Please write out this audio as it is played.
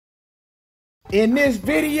In this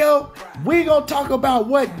video, we're going to talk about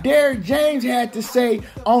what Derrick James had to say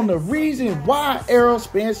on the reason why Errol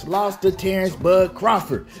Spence lost to Terence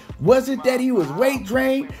Crawford. Was it that he was weight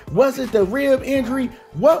drained? Was it the rib injury?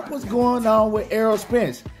 What was going on with Errol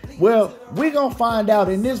Spence? Well, we're going to find out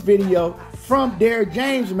in this video from Derrick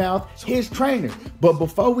James' mouth, his trainer. But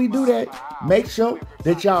before we do that, make sure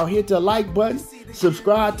that y'all hit the like button,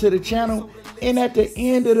 subscribe to the channel, and at the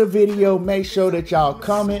end of the video, make sure that y'all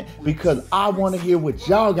comment because I want to hear what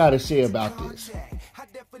y'all got to say about this.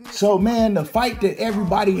 So, man, the fight that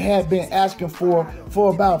everybody had been asking for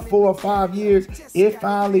about 4 or 5 years, it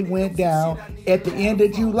finally went down at the end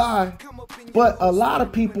of July. But a lot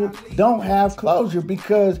of people don't have closure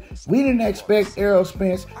because we didn't expect Errol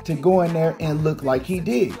Spence to go in there and look like he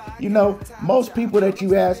did. You know, most people that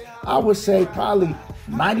you ask, I would say probably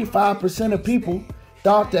 95% of people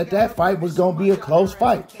thought that that fight was going to be a close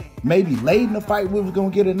fight. Maybe late in the fight we was going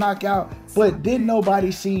to get a knockout, but didn't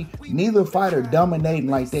nobody see neither fighter dominating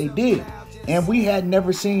like they did. And we had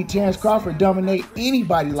never seen Terence Crawford dominate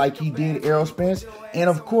anybody like he did Errol Spence. And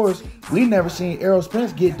of course, we never seen Errol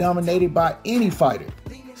Spence get dominated by any fighter.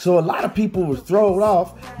 So a lot of people was thrown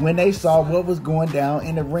off when they saw what was going down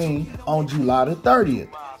in the ring on July the 30th.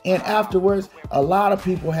 And afterwards, a lot of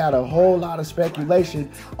people had a whole lot of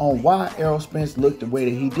speculation on why Errol Spence looked the way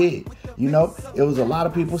that he did. You know, it was a lot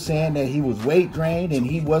of people saying that he was weight drained and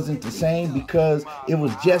he wasn't the same because it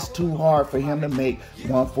was just too hard for him to make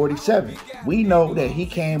 147. We know that he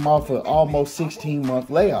came off an almost 16-month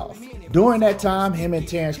layoff. During that time, him and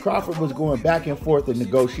Terence Crawford was going back and forth in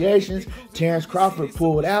negotiations. Terence Crawford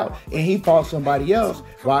pulled out and he fought somebody else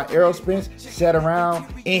while Errol Spence sat around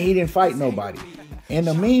and he didn't fight nobody. In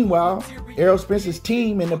the meanwhile, Errol Spence's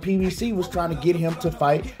team in the PBC was trying to get him to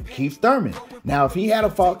fight Keith Thurman. Now, if he had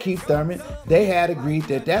fought Keith Thurman, they had agreed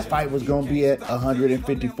that that fight was going to be at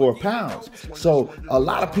 154 pounds. So a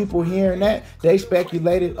lot of people hearing that, they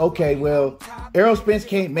speculated, okay, well, Errol Spence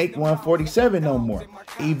can't make 147 no more.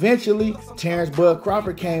 Eventually, Terence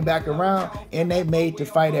Crawford came back around and they made the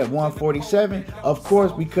fight at 147, of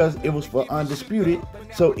course, because it was for undisputed.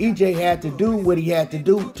 So EJ had to do what he had to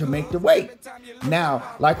do to make the weight. Now,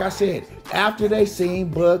 like I said, after they seen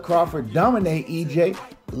Bud Crawford dominate EJ,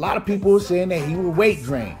 a lot of people were saying that he was weight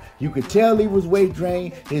drained. You could tell he was weight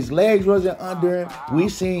drained. His legs wasn't under him. We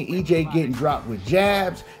seen EJ getting dropped with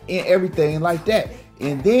jabs and everything like that.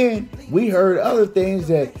 And then we heard other things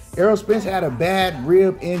that Errol Spence had a bad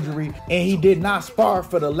rib injury and he did not spar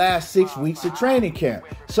for the last 6 weeks of training camp.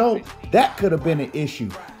 So that could have been an issue.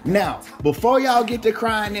 Now, before y'all get to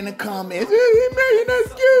crying in the comments, he making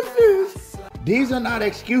excuses. These are not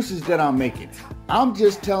excuses that I'm making. I'm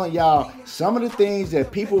just telling y'all some of the things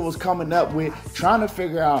that people was coming up with trying to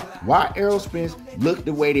figure out why Errol Spence looked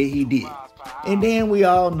the way that he did. And then we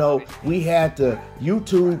all know we had the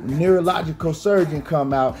YouTube neurological surgeon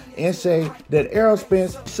come out and say that Errol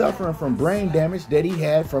Spence suffering from brain damage that he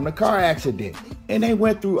had from the car accident. And they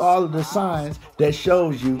went through all of the signs that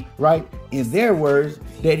shows you, right, in their words,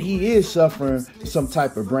 that he is suffering some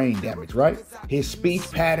type of brain damage, right? His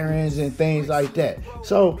speech patterns and things like that.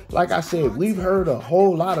 So, like I said, we've heard a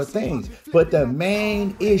whole lot of things. But the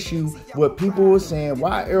main issue, what people were saying,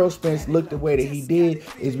 why Errol Spence looked the way that he did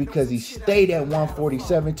is because he stayed at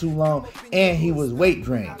 147 too long and he was weight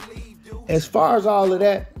drained. As far as all of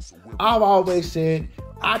that, I've always said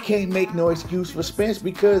I can't make no excuse for Spence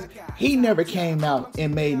because he never came out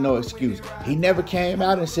and made no excuse. He never came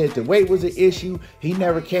out and said the weight was an issue. He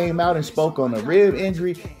never came out and spoke on a rib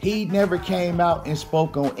injury. He never came out and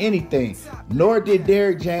spoke on anything. Nor did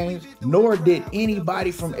Derrick James, nor did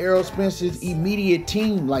anybody from Errol Spence's immediate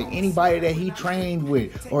team, like anybody that he trained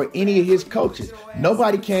with or any of his coaches.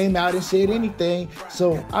 Nobody came out and said anything.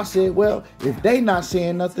 So I said, well, if they not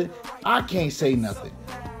saying nothing, I can't say nothing.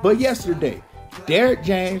 But yesterday, Derrick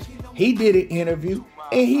James, he did an interview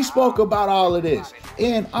and he spoke about all of this.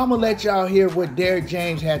 And I'm going to let y'all hear what Derrick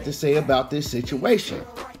James had to say about this situation.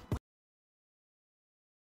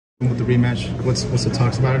 With the rematch, what's the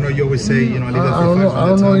talks about? I know you always say, you know, I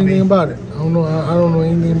don't know anything about it. I don't know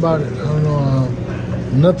anything about it. I don't know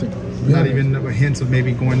nothing. Not even a hint of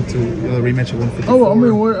maybe going to the rematch at 154.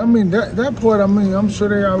 Oh, I mean that part. I mean, I'm sure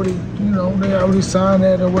they already, you know, they already signed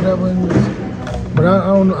that or whatever. But I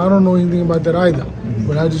don't know anything about that either.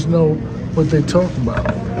 But I just know what they talked about.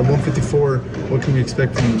 At 154, what can we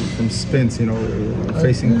expect from Spence? You know,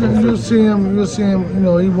 facing Crawford? You'll see him. You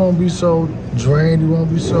know, he won't be so drained. He won't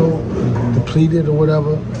be so depleted or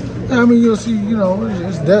whatever. I mean, you'll see. You know,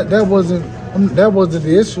 that wasn't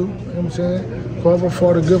the issue. You know what I'm saying? Crawford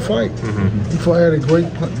fought a good fight. He had a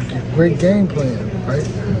great game plan, right?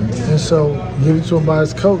 And so give it to him by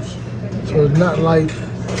his coach. So it's not like,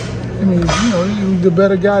 I mean, you know, he was the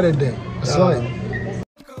better guy that day. It's like.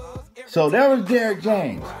 So there was Derrick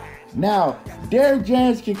James. Now, Derrick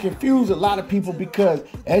James can confuse a lot of people because,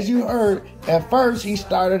 as you heard, at first he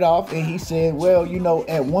started off and he said, well, you know,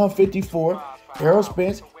 at 154, Errol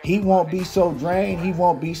Spence, he won't be so drained, he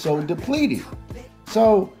won't be so depleted.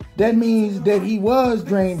 So that means that he was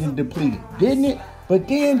drained and depleted, didn't it? But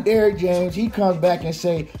then Derrick James, he comes back and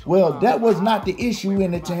say, well, that was not the issue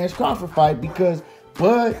in the Terence Crawford fight because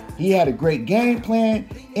Bud, he had a great game plan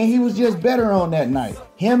and he was just better on that night.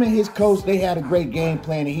 Him and his coach, they had a great game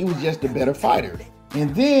plan and he was just a better fighter.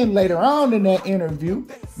 And then later on in that interview,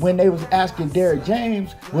 when they was asking Derrick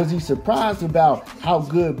James, was he surprised about how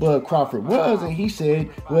good Bud Crawford was? And he said,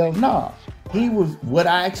 well, nah, he was what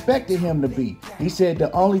I expected him to be. He said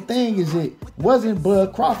the only thing is it wasn't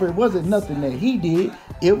Bud Crawford, it wasn't nothing that he did.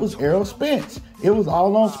 It was Errol Spence. It was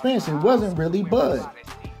all on Spence. It wasn't really Bud.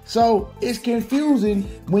 So it's confusing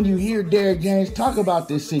when you hear Derrick James talk about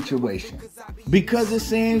this situation because it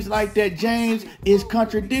seems like that James is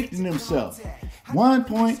contradicting himself. One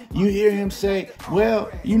point you hear him say,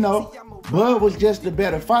 well, you know, Bud was just a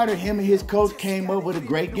better fighter. Him and his coach came up with a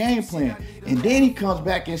great game plan. And then he comes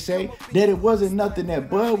back and say that it wasn't nothing that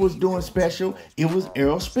Bud was doing special. It was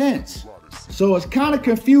Errol Spence. So it's kind of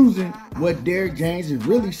confusing what Derrick James is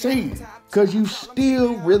really saying because you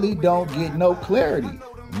still really don't get no clarity.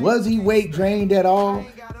 Was he weight drained at all?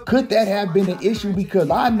 Could that have been an issue? Because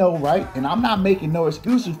I know, right, and I'm not making no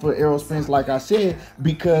excuses for Errol Spence, like I said,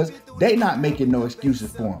 because they not making no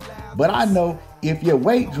excuses for him. But I know if you're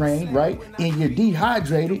weight drained, right, and you're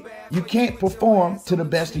dehydrated, you can't perform to the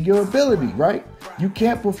best of your ability, right? You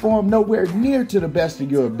can't perform nowhere near to the best of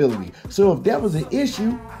your ability. So if that was an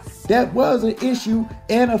issue, that was an issue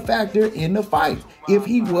and a factor in the fight if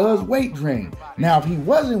he was weight drained. Now, if he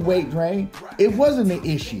wasn't weight drained, it wasn't an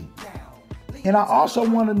issue. And I also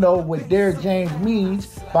want to know what Derrick James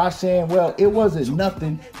means by saying, well, it wasn't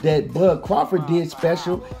nothing that Bud Crawford did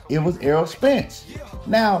special. It was Errol Spence.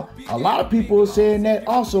 Now, a lot of people are saying that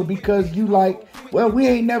also because you like, well, we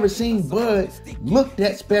ain't never seen Bud look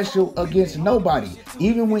that special against nobody.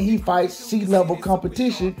 Even when he fights C-level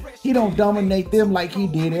competition, he don't dominate them like he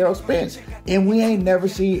did Errol Spence. And we ain't never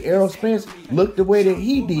seen Errol Spence look the way that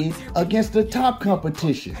he did against the top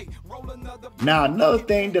competition. Now, another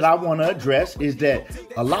thing that I want to address is that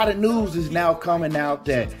a lot of news is now coming out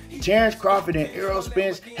that Terence Crawford and Errol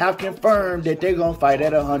Spence have confirmed that they're going to fight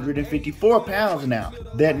at 154 pounds now.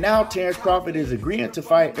 That now Terence Crawford is agreeing to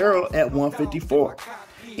fight Errol at 154.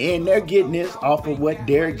 And they're getting this off of what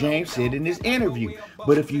Derrick James said in this interview.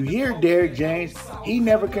 But if you hear Derrick James, he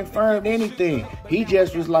never confirmed anything. He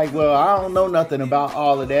just was like, well, I don't know nothing about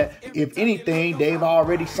all of that. If anything, they've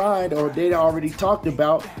already signed or they'd already talked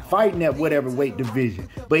about fighting at whatever weight division.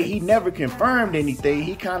 But he never confirmed anything.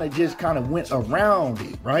 He kind of went around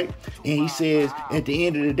it, right? And he says, at the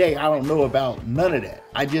end of the day, I don't know about none of that.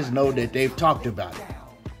 I just know that they've talked about it.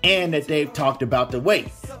 And that they've talked about the weight.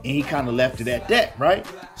 And he kind of left it at that, right?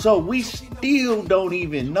 So we still don't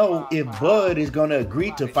even know if Bud is going to agree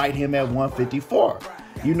to fight him at 154.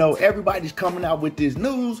 You know, everybody's coming out with this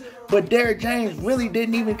news, but Derrick James really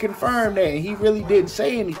didn't even confirm that. And he really didn't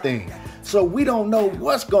say anything. So we don't know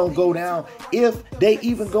what's going to go down if they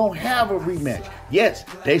even going to have a rematch. Yes,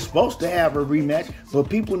 they supposed to have a rematch, but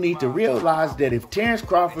people need to realize that if Terence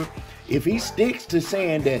Crawford, if he sticks to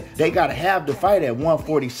saying that they got to have the fight at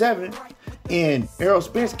 147 and Errol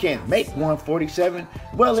Spence can't make 147,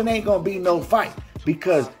 well, it ain't going to be no fight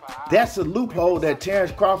because that's a loophole that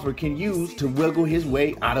Terence Crawford can use to wiggle his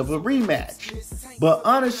way out of a rematch. But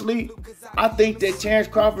honestly, I think that Terence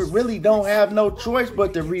Crawford really don't have no choice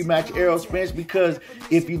but to rematch Errol Spence because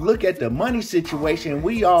if you look at the money situation,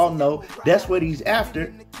 we all know that's what he's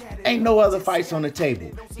after. Ain't no other fights on the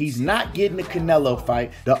table. He's not getting the Canelo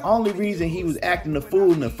fight. The only reason he was acting a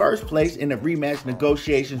fool in the first place in the rematch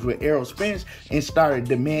negotiations with Errol Spence and started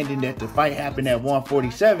demanding that the fight happen at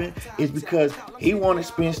 147 is because he wanted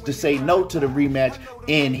Spence to say no to the rematch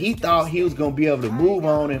and he thought he was going to be able to move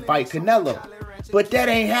on and fight Canelo. But that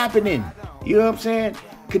ain't happening. You know what I'm saying?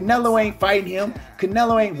 Canelo ain't fighting him.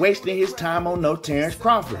 Canelo ain't wasting his time on no Terence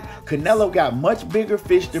Crawford. Canelo got much bigger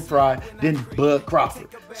fish to fry than Bud Crawford.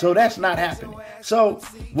 So that's not happening. So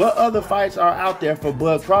what other fights are out there for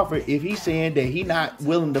Bud Crawford if he's saying that he not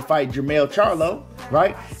willing to fight Jermell Charlo,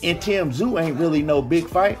 right? And Tim Tszyu ain't really no big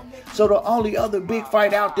fight. So the only other big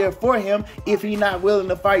fight out there for him, if he's not willing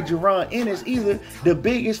to fight Jaron Ennis either, the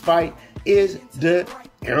biggest fight is the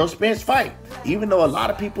Errol Spence fight. Even though a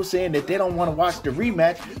lot of people saying that they don't want to watch the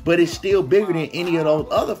rematch, but it's still bigger than any of those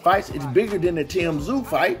other fights. It's bigger than the Tim Tszyu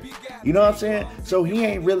fight. You know what I'm saying? So he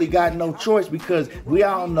ain't really got no choice, because we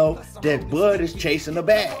all know that Bud is chasing a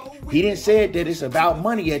bag. He didn't say that it's about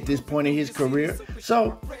money at this point in his career.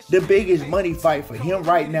 So the biggest money fight for him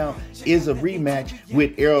right now is a rematch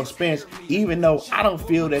with Errol Spence, even though I don't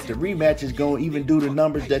feel that the rematch is going to even do the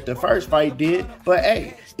numbers that the first fight did. But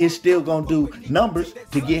hey, it's still going to do numbers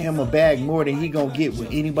to get him a bag more than he going to get with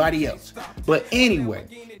anybody else. But anyway,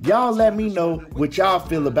 y'all let me know what y'all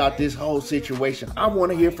feel about this whole situation. I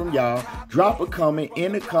want to hear from y'all. Drop a comment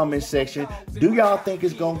in the comment section. Do y'all think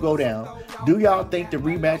it's going to go down? Do y'all think the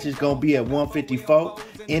rematch is going to be at 154?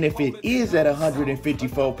 And if it is at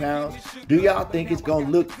 154 pounds, do y'all think it's going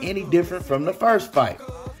to look any different from the first fight?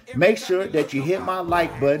 Make sure that you hit my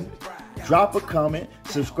like button, drop a comment,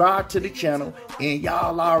 subscribe to the channel, and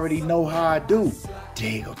y'all already know how I do. There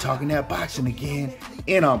you go, talking that boxing again,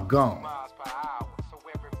 and I'm gone.